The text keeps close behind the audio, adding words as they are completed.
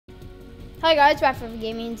Hi guys, back for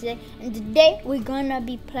gaming today, and today we're gonna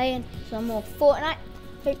be playing some more Fortnite.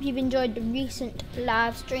 Hope you've enjoyed the recent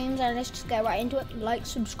live streams, and let's just get right into it. Like,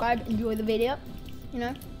 subscribe, enjoy the video. You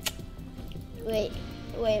know. Wait,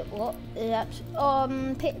 what is that?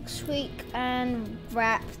 Pipsqueak and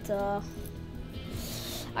Raptor.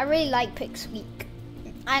 I really like Pipsqueak,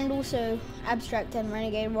 and also Abstract and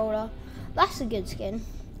Renegade Roller. That's a good skin.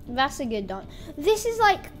 That's a good done. This is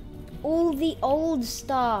like all the old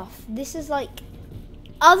stuff. This is like,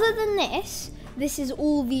 other than this is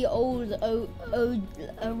all the old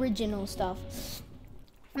original stuff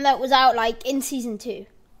that was out like in season 2,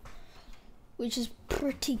 which is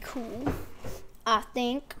pretty cool. I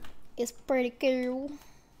think it's pretty cool.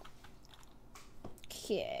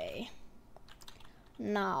 Okay,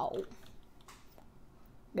 now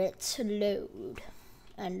let's load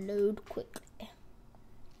and load quickly.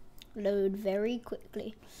 Load very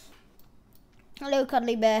quickly. Hello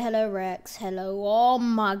Cuddly Bear, hello Rex, hello, oh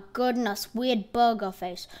my goodness, weird burger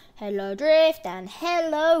face. Hello Drift, and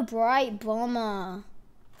hello Bright Bomber.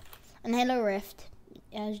 And hello Rift,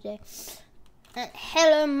 and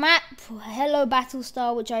hello Map, hello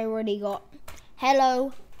Battlestar, which I already got.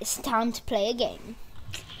 Hello, it's time to play a game.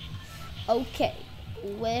 Okay,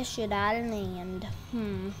 where should I land?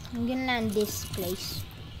 I'm gonna land this place,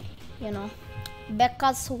 you know,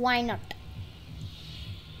 because why not?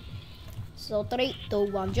 So 3,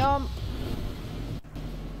 2, 1, jump.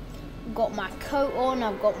 Got my coat on,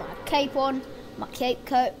 I've got my cape on, my cape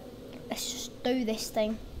coat. Let's just do this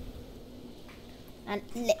thing. And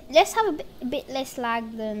let's have a bit less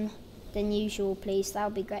lag than usual, please. That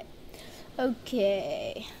would be great.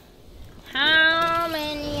 Okay. How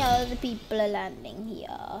many other people are landing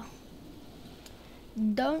here?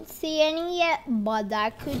 Don't see any yet, but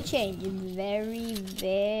that could change very,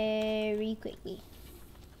 very quickly.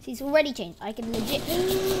 See, it's already changed. I can legit.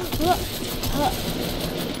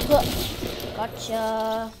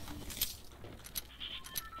 Gotcha.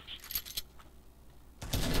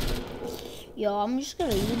 Yo, I'm just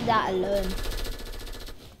gonna leave that alone.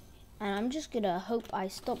 And I'm just gonna hope I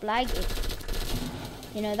stop lagging.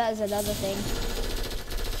 You know, that is another thing.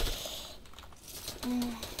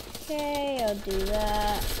 Okay, I'll do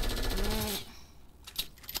that.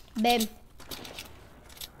 Bim.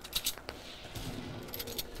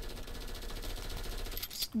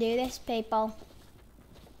 Do this, people.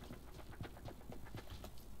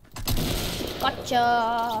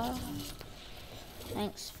 Gotcha.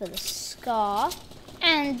 Thanks for the scar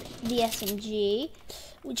and the SMG,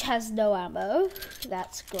 which has no ammo.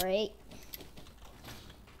 That's great.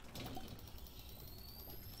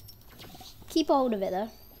 Keep a hold of it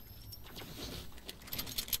though.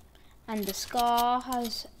 And the scar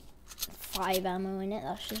has 5 ammo in it.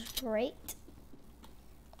 That's just great.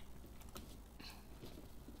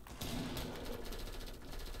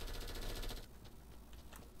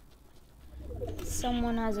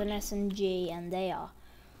 Someone has an SMG and they are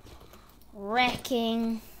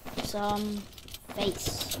wrecking some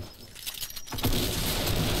face.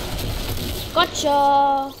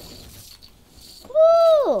 Gotcha!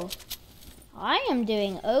 Woo! I am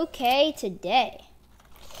doing okay today.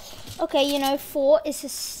 Okay, you know, 4 is a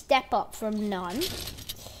step up from none.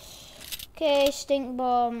 Okay, stink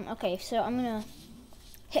bomb. Okay, so I'm gonna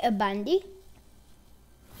hit a bandy.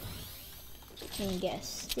 Gonna get a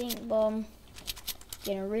stink bomb.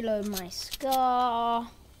 Gonna reload my scar.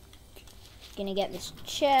 Gonna get this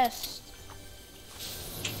chest.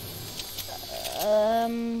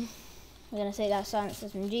 I'm gonna take that silenced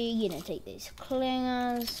SMG. Gonna take these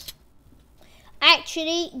clingers.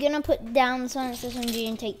 Actually, gonna put down the silenced SMG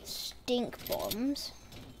and take the stink bombs.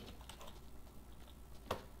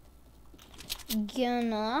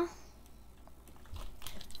 Gonna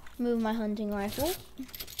move my hunting rifle.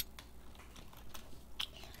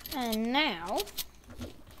 And now,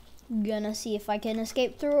 gonna see if I can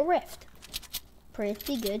escape through a rift.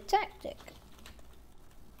 Pretty good tactic.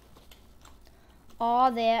 Are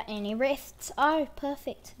there any rifts? Oh,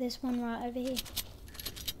 perfect. There's one right over here.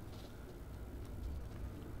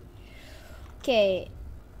 Okay,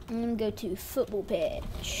 I'm gonna go to football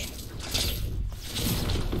pitch.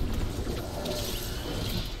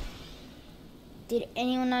 Did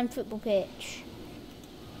anyone land football pitch?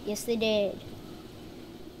 Yes, they did.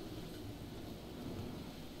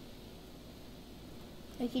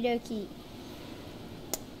 Okie dokie.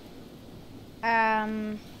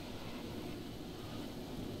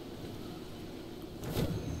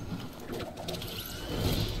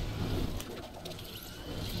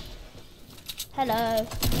 Hello.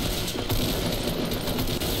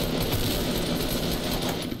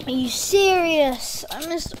 Are you serious? I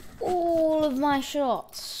missed all of my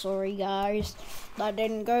shots. Sorry guys, that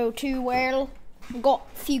didn't go too well. Got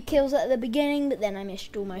a few kills at the beginning, but then I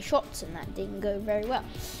missed all my shots and that didn't go very well.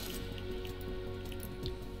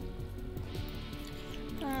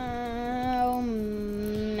 Oh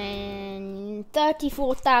man,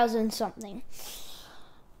 34,000 something.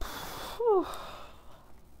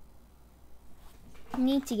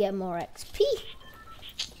 Need to get more XP.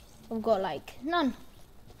 I've got like none.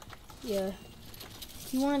 Yeah.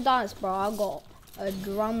 If you wanna dance, bro, I got a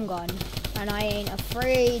drum gun and I ain't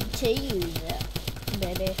afraid to use it,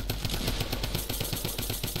 baby.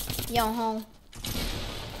 Yo ho.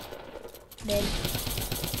 Dead.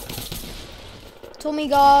 Tommy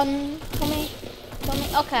gun. Tommy.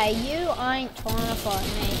 Okay, you ain't trying to fight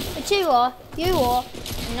me. But you are.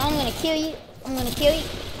 And I'm gonna kill you. I'm gonna kill you.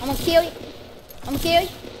 I'm gonna kill you. I'm gonna kill you.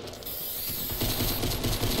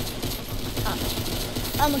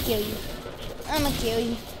 I'm gonna kill you. I'm gonna kill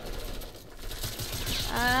you.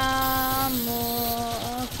 I'm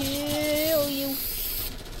gonna kill you.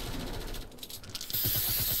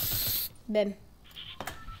 Bam.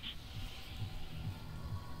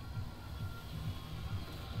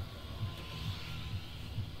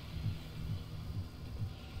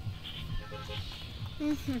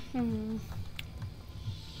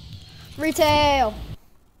 Retail.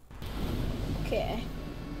 Okay.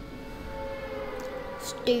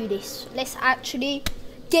 Let's do this. Let's actually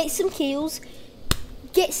get some kills,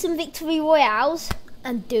 get some victory royales,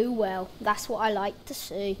 and do well. That's what I like to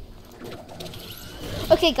see.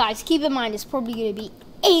 Okay, guys, keep in mind it's probably going to be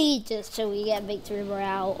ages till we get victory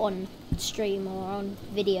royale on stream or on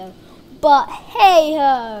video. But hey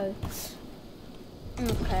ho.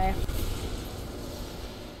 Okay.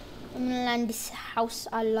 I'm gonna land this house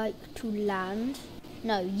I like to land.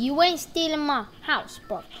 No, you ain't stealing my house,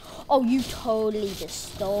 bro. Oh, you totally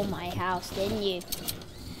just stole my house, didn't you?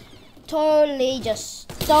 Totally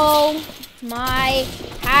just stole my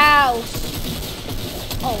house.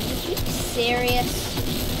 Oh, are you serious?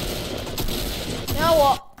 You know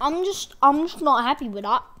what? I'm just not happy with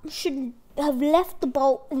that. I should have left the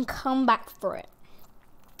bolt and come back for it.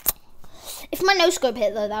 If my no scope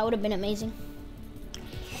hit though, that would have been amazing.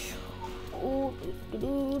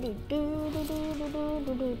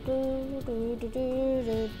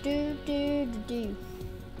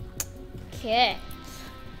 Okay,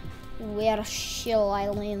 where shall I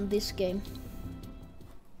land this game?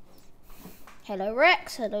 Hello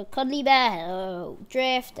Rex, hello Cuddly Bear, hello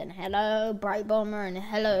Drift, and hello Bright Bomber, and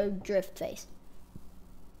hello Drift Face.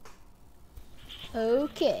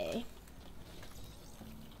 Okay.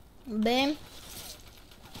 Bam.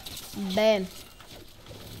 Bam.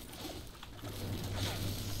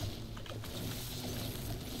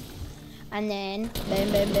 And then bam,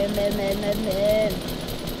 bam, bam, bam, bam, bam, bam.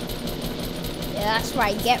 Yeah, that's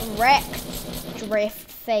right. Get wrecked, Drift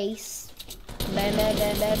Face. Bam, bam,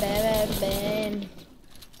 bam, bam, bam, bam, bam.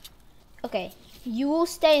 Okay, you all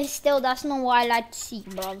staying still. That's not what I like to see,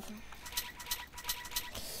 bruv.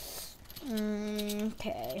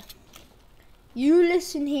 Okay. You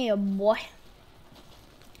listen here, boy.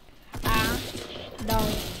 I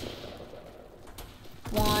don't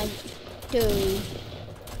want to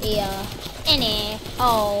hear any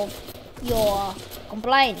of your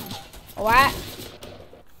complaining, alright?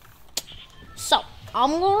 So,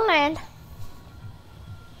 I'm gonna land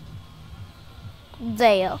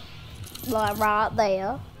there, like right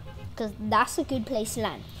there, because that's a good place to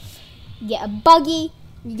land. You get a buggy,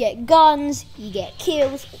 you get guns, you get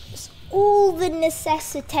kills, it's all the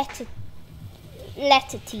necessities.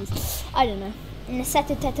 I don't know.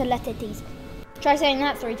 Necessities. Try saying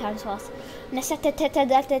that 3 times fast. Necessities.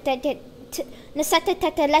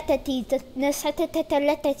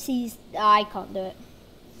 I can't do it.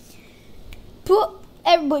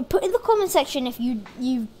 Everybody put in the comment section if you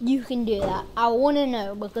can do that. I want to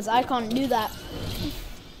know because I can't do that.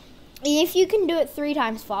 If you can do it 3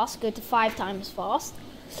 times fast, go to 5 times fast.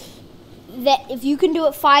 If you can do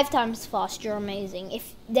it 5 times fast, you're amazing.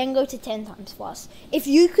 Then go to 10 times fast. If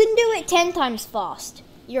you can do it 10 times fast,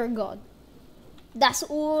 you're a god. That's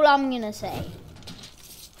all I'm gonna say.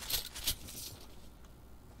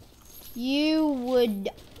 You would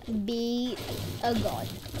be a god.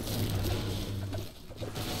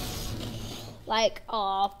 Like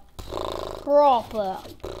a proper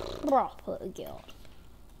god.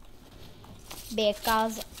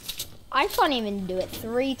 Because I can't even do it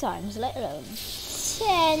 3 times, let alone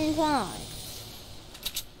 10 times.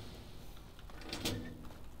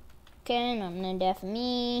 Okay, I'm not deaf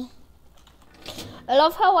me. I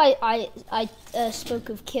love how I spoke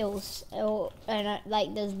of kills, and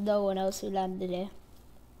like there's no one else who landed here.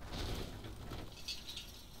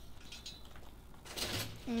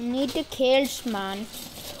 need the kills, man.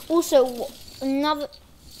 Also, another...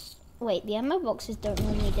 Wait, the ammo boxes don't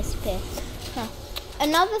normally disappear. Huh.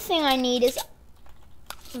 Another thing I need is...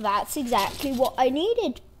 That's exactly what I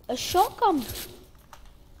needed. A shotgun.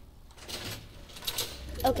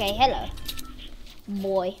 Okay, hello.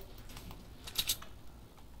 Boy.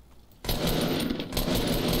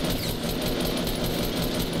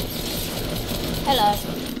 Hello.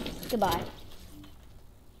 Goodbye.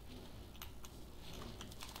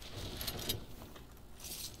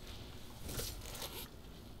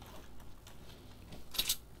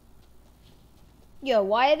 Yo,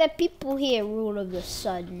 why are there people here all of a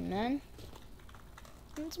sudden, man?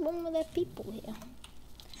 What's wrong with there people here?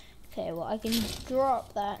 Okay, well, I can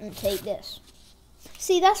drop that and take this.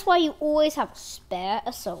 See, that's why you always have a spare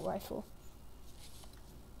assault rifle.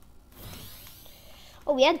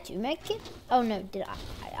 Oh, we had 2 medkits? Oh, no, did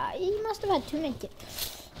I? You must have had 2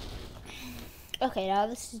 medkits. Okay, now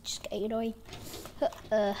this is just getting annoying.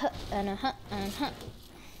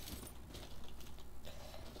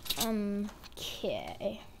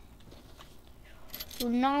 Okay. So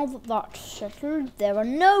now that that's settled, there are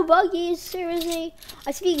no buggies, seriously?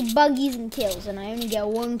 I speak buggies and kills, and I only get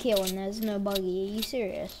 1 kill and there's no buggy. Are you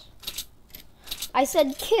serious? I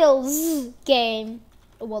said kills game.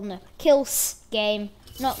 Well, no, kills game,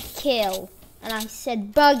 not kill. And I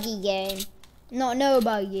said buggy game, not no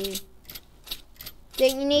buggy.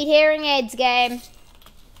 Don't you need hearing aids, game?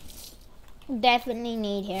 Definitely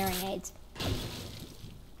need hearing aids.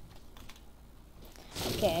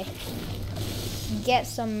 Okay. Get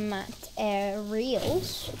some mat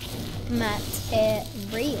aerials.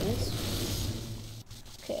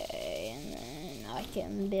 Okay, and then I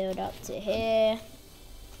can build up to here.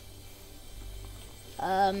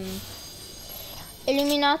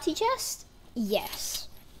 Illuminati chest? Yes.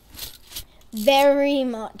 Very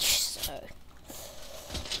much so.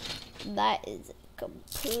 That is a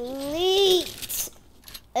complete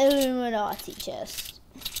Illuminati chest.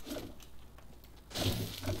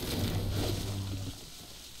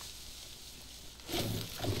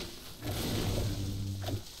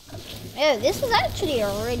 Oh, this is actually a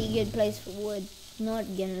really good place for wood. Not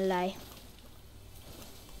gonna lie.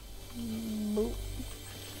 Boop.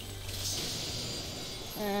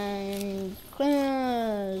 And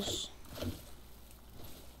close.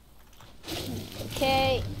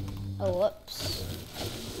 Okay. Oh, whoops.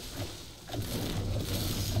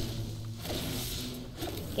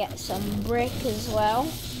 Get some brick as well.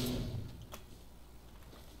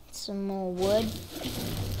 Some more wood.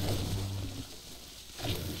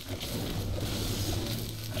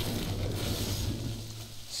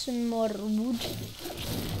 Some more wood.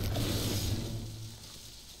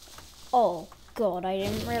 Oh god, I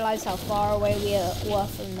didn't realize how far away we were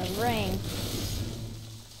from the ring.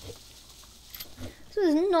 This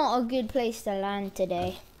is not a good place to land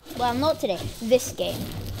today. Well, not today, this game.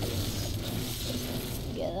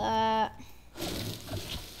 Get that.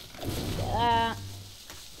 Get that.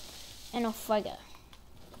 And off I go.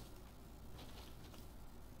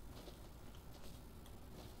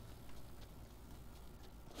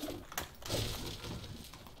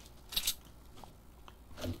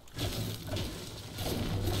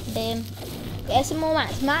 Boom. Get some more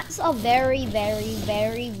mats. Mats are very, very,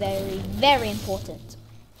 very, very, very important.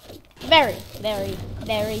 Very, very,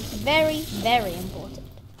 very, very, very important.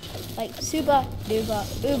 Like super, duper,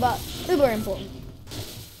 uber important.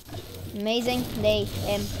 Amazingly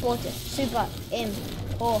important. Super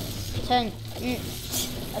important.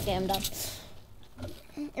 Okay, I'm done.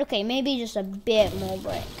 Okay, maybe just a bit more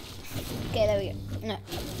brick. Okay, there we go. No,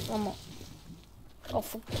 one more. Oh,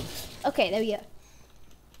 fuck. Okay, there we go.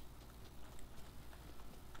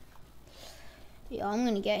 Yeah, I'm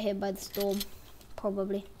gonna get hit by the storm,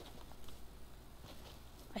 probably.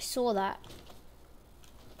 I saw that.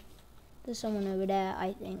 There's someone over there,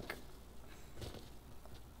 I think.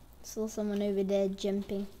 Saw someone over there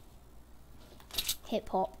jumping. Hip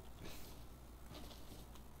hop.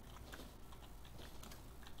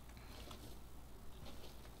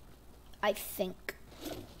 I think.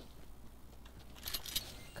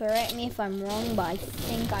 Correct me if I'm wrong, but I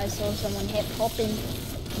think I saw someone hip hopping,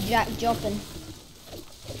 jack jopping.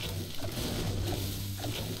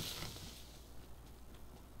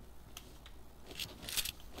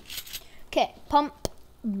 Okay, pump,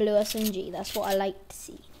 blue SMG, that's what I like to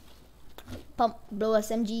see. Pump, blue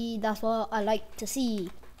SMG, that's what I like to see.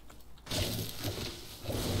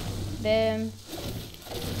 Boom.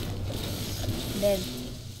 Boom.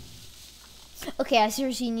 Okay, I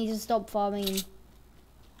seriously need to stop farming.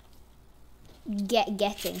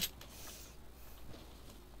 Getting.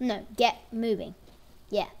 No, get moving.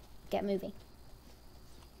 Yeah, get moving.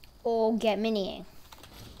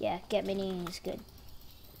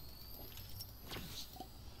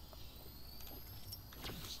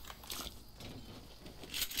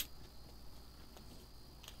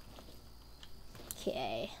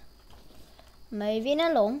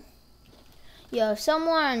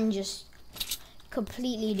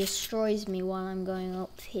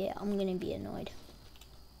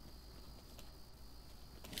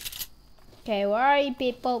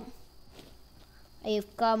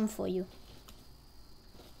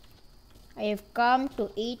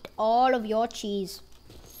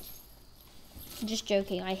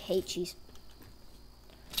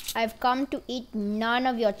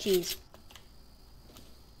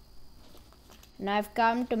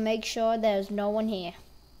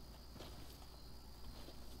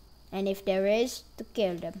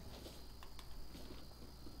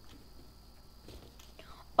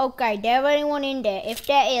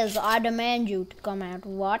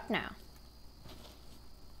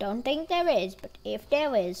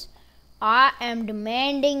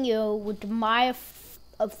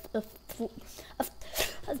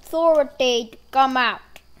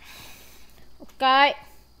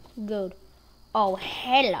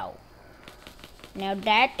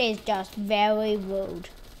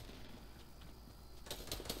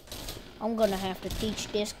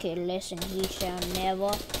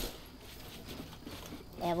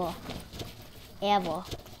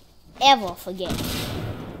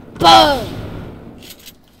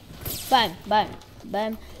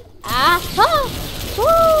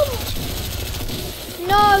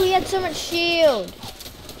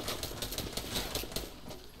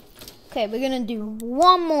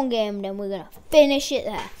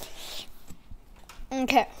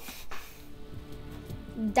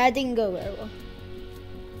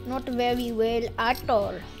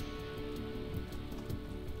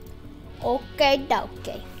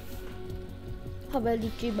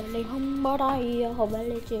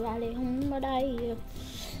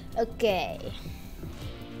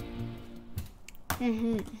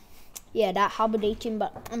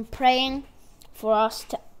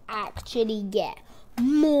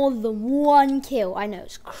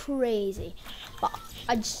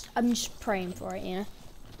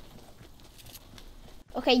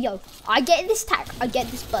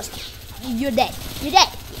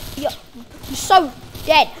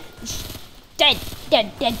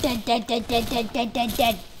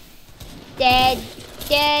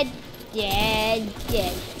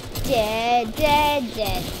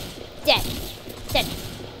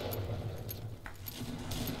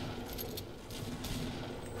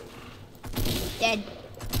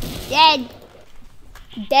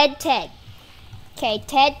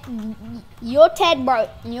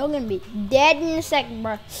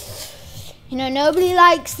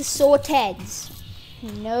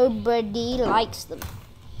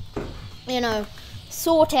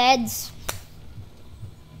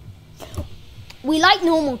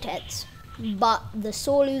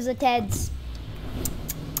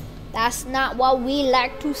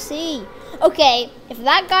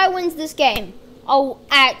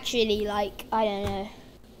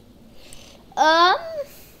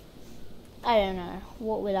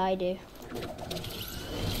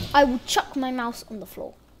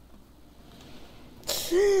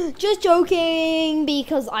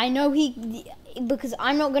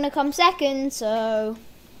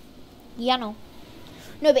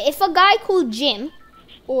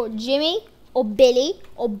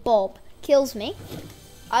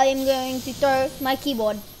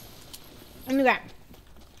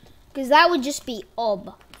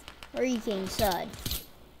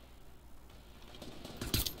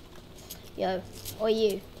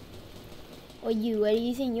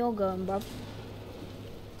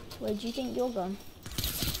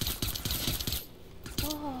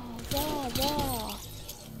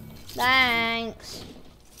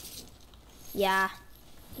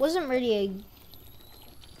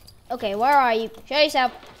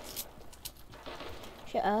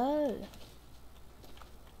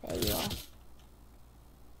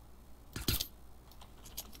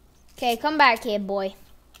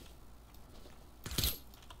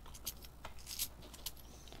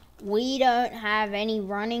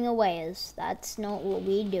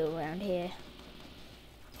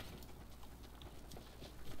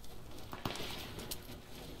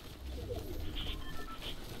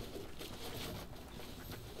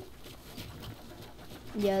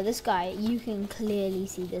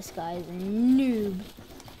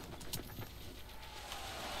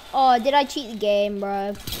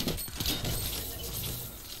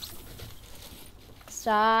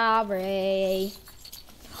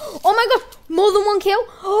 More than one kill.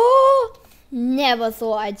 Oh, never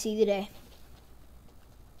thought I'd see the day.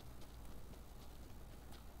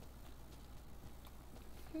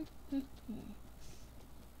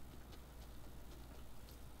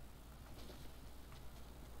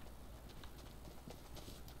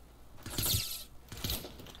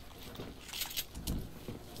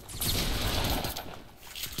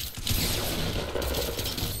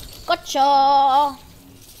 Gotcha!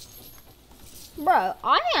 Bro,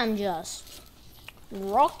 I am just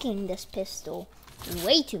rocking this pistol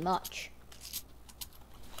way too much.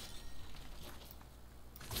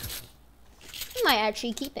 I might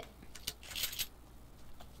actually keep it.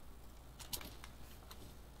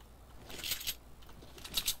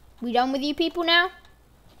 We done with you people now?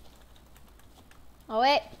 Oh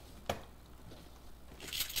wait.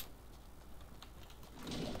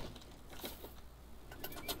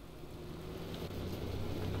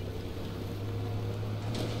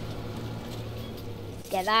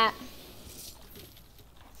 Get that.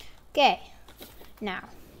 Okay, now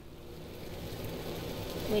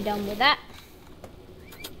we're done with that.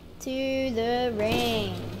 To the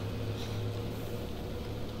ring.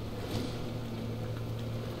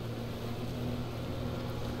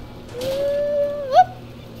 Whoop.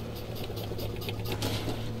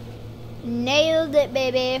 Nailed it,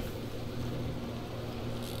 baby.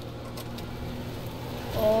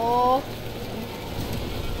 Oh.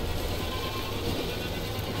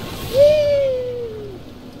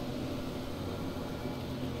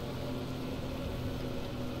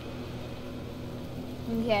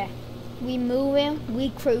 Okay, we moving, we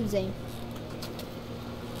cruising.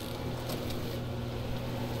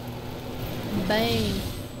 Bang.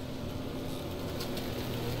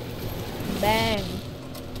 Bang.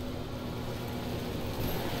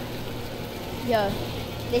 Yo,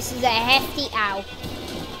 this is a hefty ow.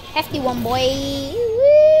 Hefty one, boy.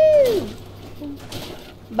 Woo!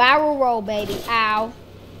 Barrel roll, baby. Ow.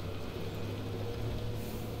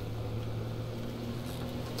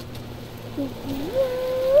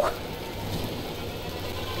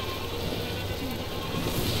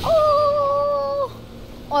 Oh,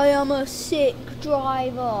 I am a sick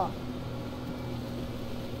driver.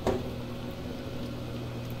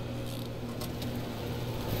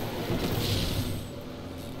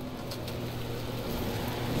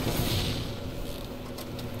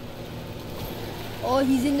 Oh,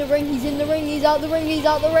 he's in the ring, he's in the ring, he's out the ring, he's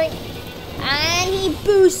out the ring. And he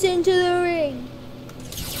boosts into the ring.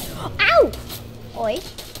 Ow! Oi.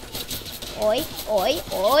 Oi, oi,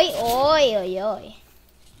 oi, oi, oi, oi.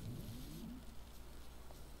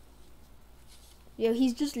 Yo,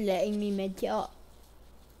 he's just letting me med up.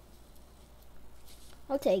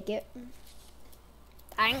 I'll take it.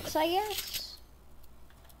 Thanks, I guess.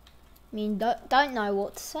 I mean, don't know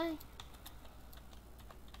what to say.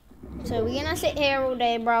 So we're gonna sit here all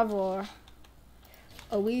day, bruv, or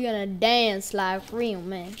are we gonna dance like real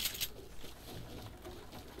men?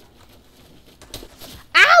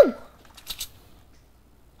 Ow!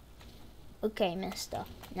 Okay, mister.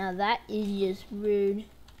 Now that is just rude.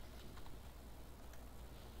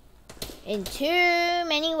 In too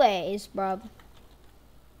many ways, bruv.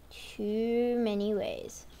 Too many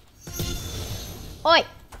ways. Oi!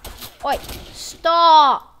 Oi!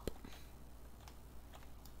 Stop!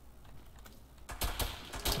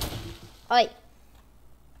 Oi.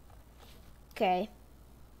 Okay.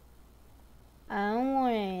 I don't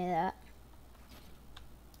want any of that.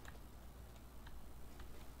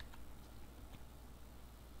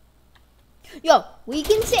 Yo, we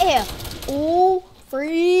can sit here all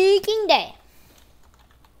freaking day.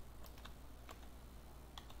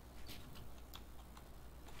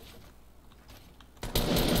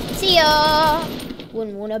 See ya.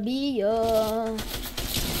 Wouldn't wanna be ya.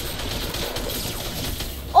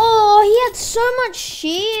 Oh, he had so much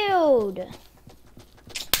shield.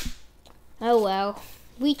 Oh well,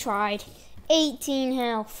 we tried. 18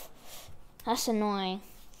 health. That's annoying.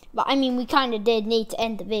 But I mean, we kind of did need to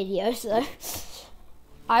end the video, so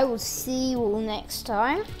I will see you all next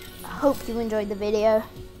time. I hope you enjoyed the video.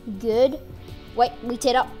 Good. Wait, we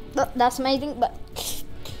teared up. That's amazing, but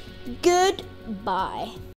goodbye.